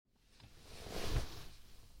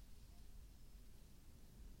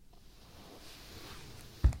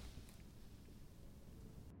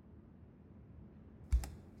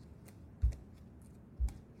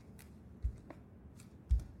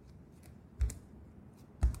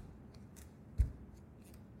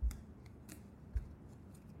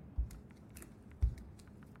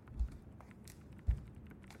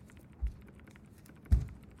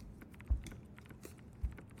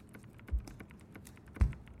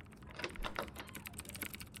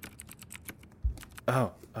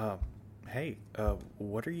Oh, hey,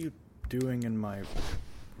 what are you doing in my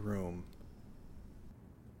room?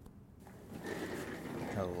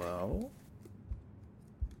 Hello?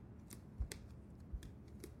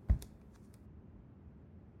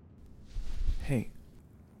 Hey,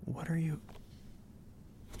 what are you...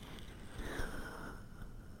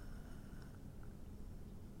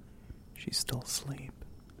 She's still asleep.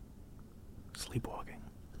 Sleepwalking.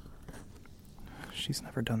 She's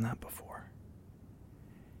never done that before.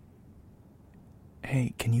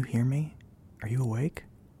 Hey, can you hear me? Are you awake?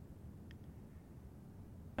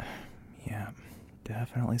 Yeah,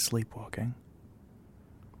 definitely sleepwalking.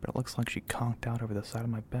 But it looks like she conked out over the side of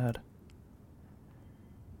my bed.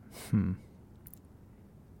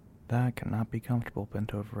 That cannot be comfortable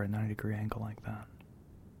bent over a 90-degree angle like that.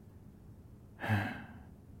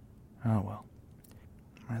 Oh well.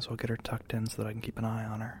 Might as well get her tucked in so that I can keep an eye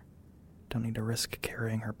on her. Don't need to risk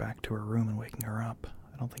carrying her back to her room and waking her up.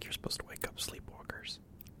 I don't think you're supposed to wake up sleepwalkers.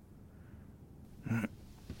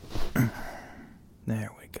 There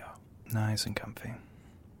we go. Nice and comfy.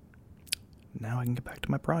 Now I can get back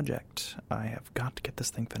to my project. I have got to get this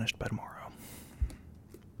thing finished by tomorrow.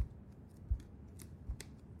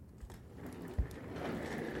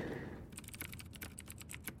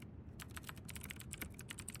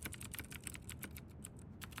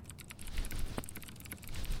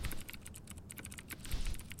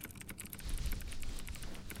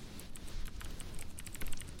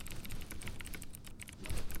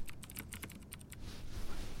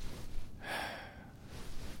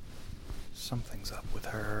 Something's up with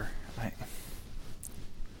her.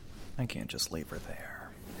 I can't just leave her there.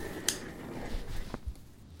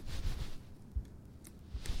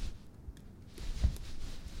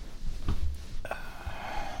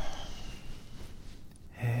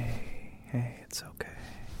 Hey, it's okay.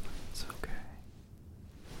 It's okay.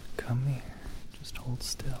 Come here. Just hold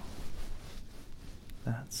still.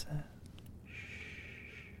 That's it.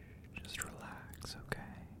 Shh. Just relax, okay?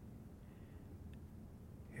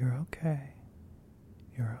 You're okay.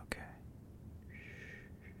 You're okay.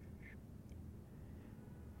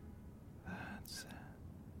 That's it.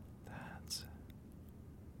 That's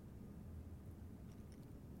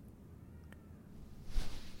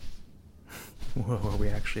it. Whoa, are we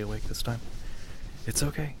actually awake this time? It's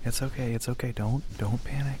okay. It's okay. It's okay. Don't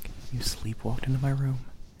panic. You sleepwalked into my room.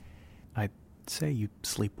 I'd say you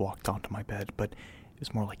sleepwalked onto my bed, but it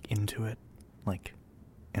was more like into it. Like,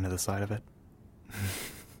 into the side of it.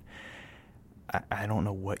 I don't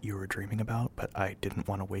know what you were dreaming about, but I didn't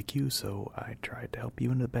want to wake you, so I tried to help you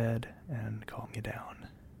into bed and calm you down.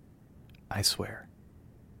 I swear,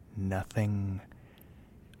 nothing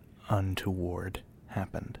untoward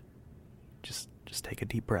happened. Just take a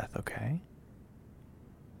deep breath, okay?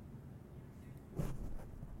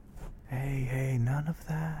 Hey, none of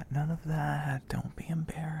that. Don't be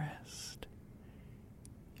embarrassed.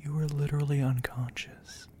 You were literally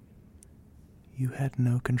unconscious. You had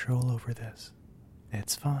no control over this.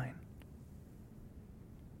 It's fine.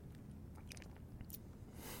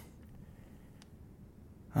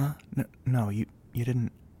 Huh? No, you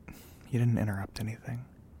didn't interrupt anything.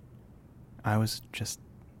 I was just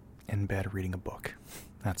in bed reading a book.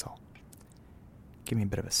 That's all. Gave me a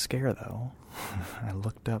bit of a scare, though. I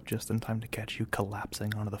looked up just in time to catch you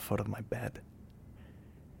collapsing onto the foot of my bed.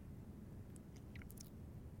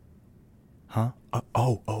 Huh?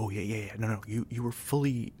 Yeah. No. You were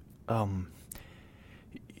fully,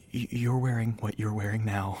 you're wearing what you're wearing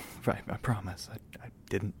now. I promise. I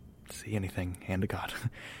didn't see anything, hand to God.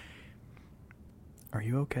 Are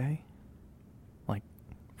you okay? Like,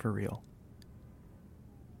 for real?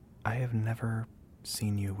 I have never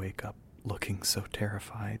seen you wake up looking so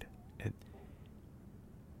terrified.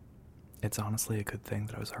 It's honestly a good thing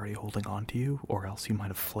that I was already holding on to you, or else you might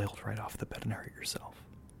have flailed right off the bed and hurt yourself.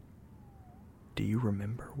 Do you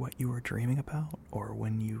remember what you were dreaming about, or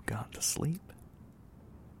when you got to sleep?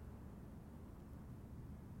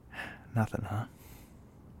 Nothing, huh?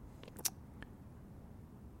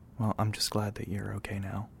 Well, I'm just glad that you're okay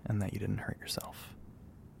now, and that you didn't hurt yourself.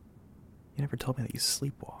 You never told me that you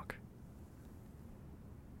sleepwalk.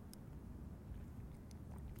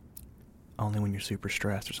 Only when you're super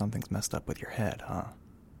stressed or something's messed up with your head, huh?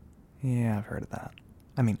 Yeah, I've heard of that.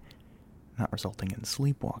 I mean, not resulting in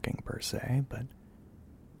sleepwalking per se, but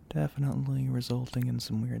definitely resulting in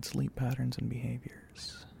some weird sleep patterns and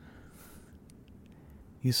behaviors.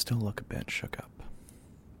 You still look a bit shook up,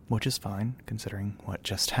 which is fine considering what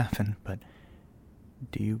just happened, but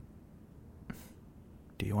do you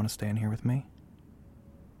want to stay in here with me?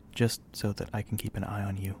 Just so that I can keep an eye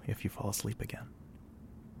on you if you fall asleep again.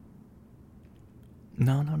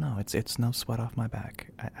 No, no, no. It's no sweat off my back.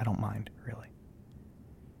 I don't mind, really.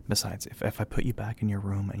 Besides, if I put you back in your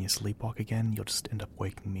room and you sleepwalk again, you'll just end up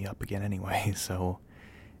waking me up again anyway, so...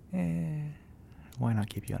 why not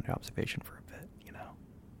keep you under observation for a bit, you know?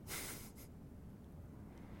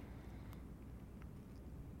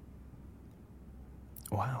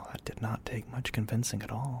 Wow, that did not take much convincing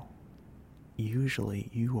at all. Usually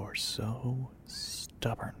you are so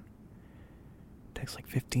stubborn. It takes like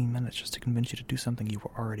 15 minutes just to convince you to do something you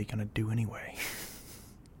were already going to do anyway.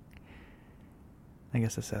 I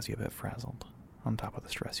guess this has you a bit frazzled, on top of the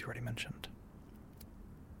stress you already mentioned.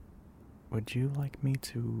 Would you like me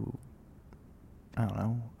to, I don't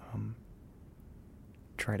know,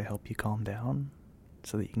 try to help you calm down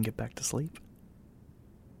so that you can get back to sleep?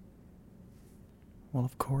 Well,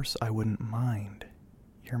 of course I wouldn't mind.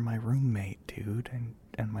 You're my roommate, dude,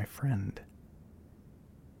 and my friend.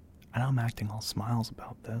 I know I'm acting all smiles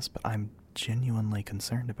about this, but I'm genuinely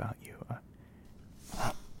concerned about you.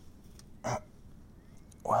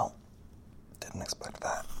 Well, didn't expect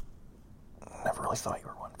that. Never really thought you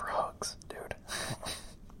were one for hugs, dude.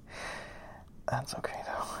 That's okay,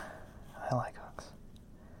 though. I like hugs.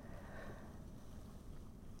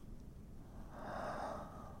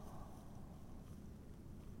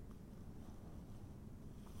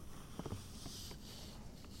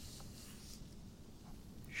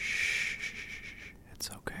 Shh. It's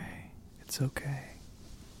okay. It's okay.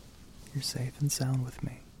 You're safe and sound with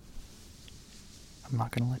me. I'm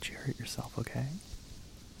not gonna let you hurt yourself, okay?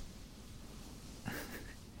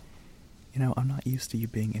 You know, I'm not used to you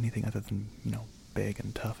being anything other than, big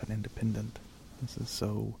and tough and independent. This is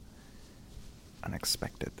so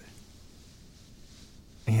unexpected.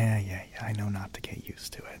 Yeah, I know not to get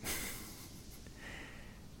used to it.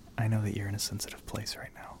 I know that you're in a sensitive place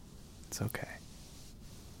right now. It's okay.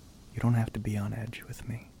 You don't have to be on edge with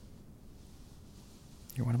me.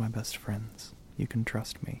 You're one of my best friends. You can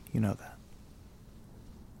trust me, you know that.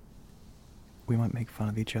 We might make fun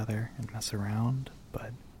of each other and mess around,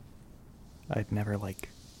 but I'd never,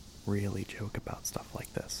 really joke about stuff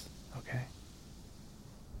like this, okay?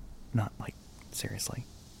 Not, seriously,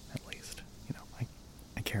 at least.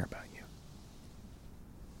 I care about you.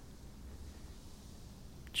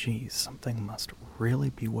 Geez, something must really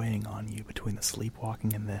be weighing on you between the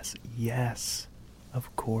sleepwalking and this. Yes,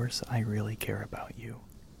 of course I really care about you.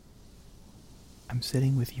 I'm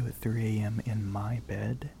sitting with you at 3 a.m. in my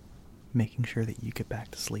bed, making sure that you get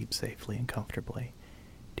back to sleep safely and comfortably.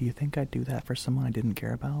 Do you think I'd do that for someone I didn't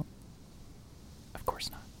care about? Of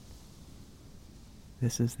course not.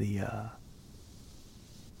 This is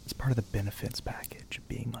it's part of the benefits package of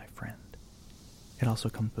being my friend. It also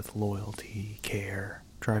comes with loyalty, care,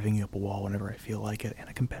 driving you up a wall whenever I feel like it, and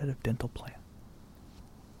a competitive dental plan.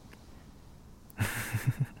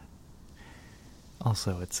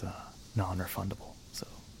 Also, it's non-refundable, so,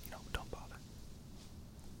 don't bother.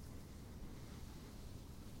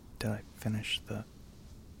 Did I finish the...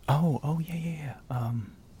 Oh, yeah.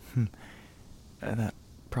 That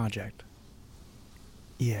project.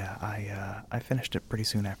 Yeah, I finished it pretty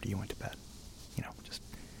soon after you went to bed. Just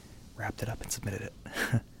wrapped it up and submitted it.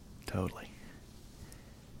 Totally.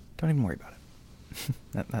 Don't even worry about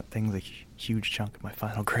it. That thing's a huge chunk of my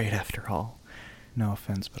final grade after all. No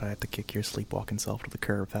offense, but I had to kick your sleepwalking self to the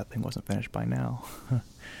curb if that thing wasn't finished by now.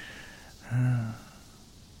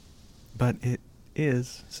 But it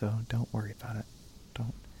is, so don't worry about it.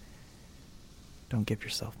 Don't give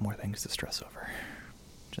yourself more things to stress over.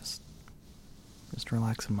 Just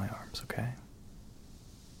relax in my arms, okay?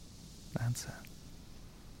 That's it.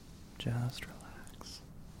 Just relax.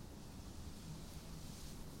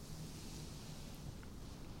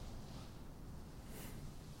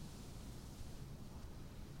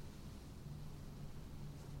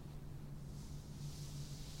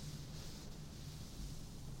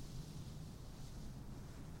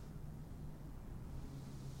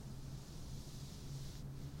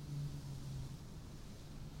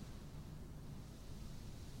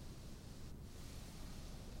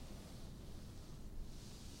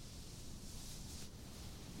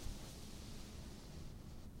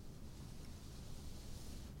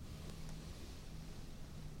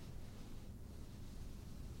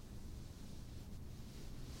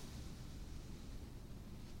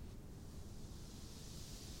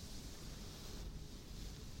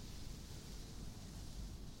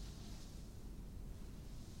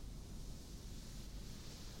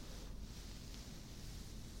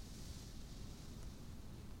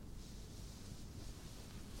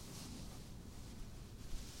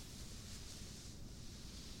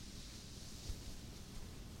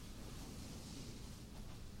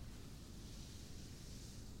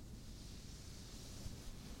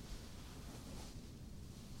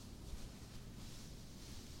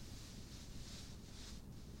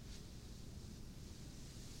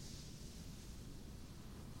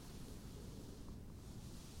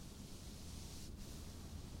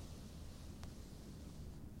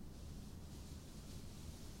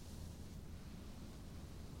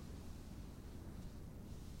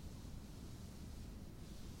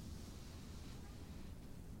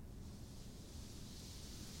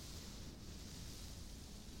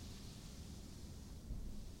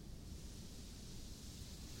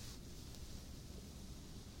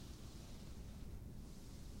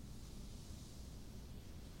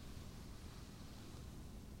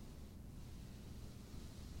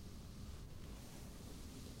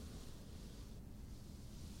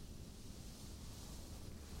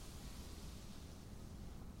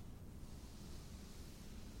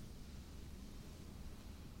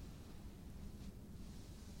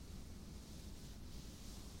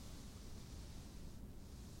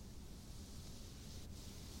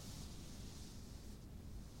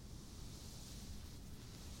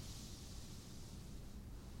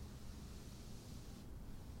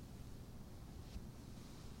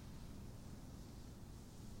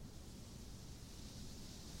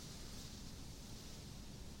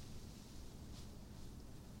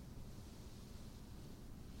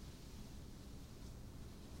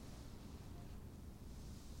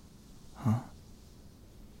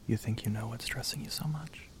 You think you know what's stressing you so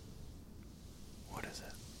much? What is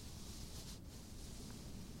it?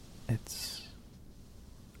 It's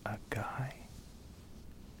a guy.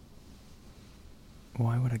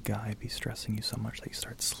 Why would a guy be stressing you so much that you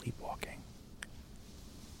start sleepwalking?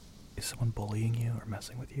 Is someone bullying you or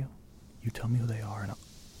messing with you? You tell me who they are and I'll...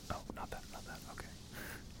 Oh, not that, okay.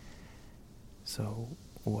 So,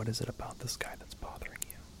 what is it about this guy that's bothering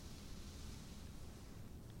you?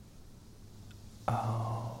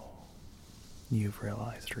 Oh, you've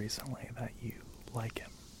realized recently that you like him.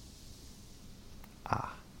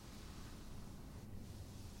 Ah.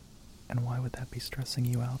 And why would that be stressing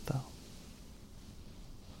you out, though?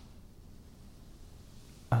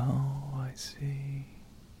 Oh, I see.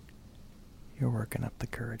 You're working up the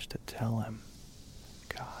courage to tell him.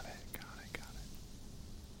 Got it.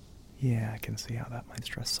 Yeah, I can see how that might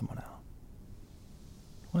stress someone out.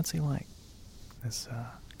 What's he like, this,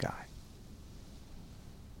 guy?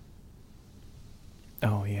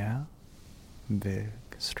 Oh, yeah? Big,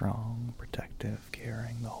 strong, protective,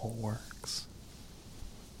 caring, the whole works.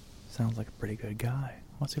 Sounds like a pretty good guy.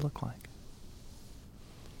 What's he look like?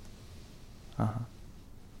 Uh-huh.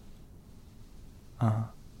 Uh-huh.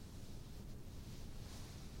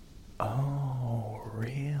 Oh,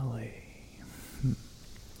 really?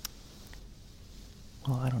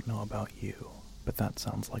 Well, I don't know about you, but that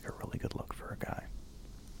sounds like a really good look for a guy.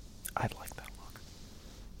 I'd like that look.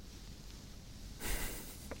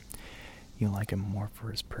 You like him more for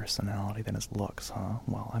his personality than his looks, huh?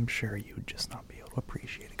 Well, I'm sure you'd just not be able to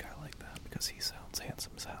appreciate a guy like that because he sounds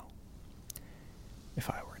handsome as hell. If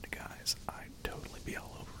I were into guys, I'd totally be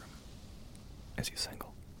all over him. Is he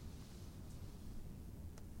single?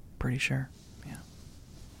 Pretty sure? Yeah.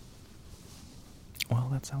 Well,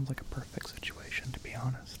 that sounds like a perfect situation, to be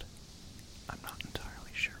honest. I'm not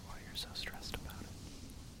entirely sure why you're so stressed about it.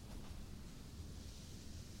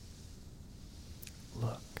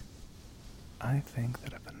 Look, I think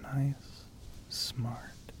that if a nice,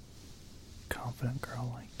 smart, confident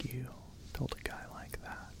girl like you told a guy like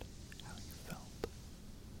that how you felt,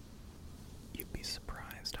 you'd be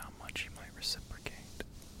surprised how much he might reciprocate.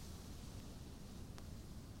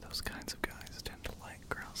 Those kinds of guys tend to like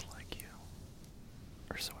girls like you.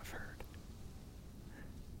 Or so I've heard.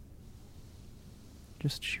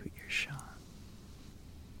 Just shoot your shot.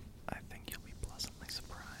 I think you'll be pleasantly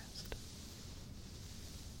surprised.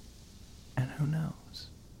 And who knows?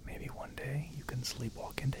 Maybe one day you can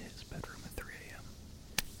sleepwalk into his bedroom at 3 a.m.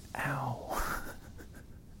 Ow!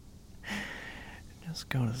 Just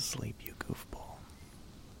go to sleep, you goofball.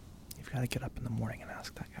 You've got to get up in the morning and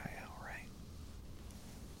ask that guy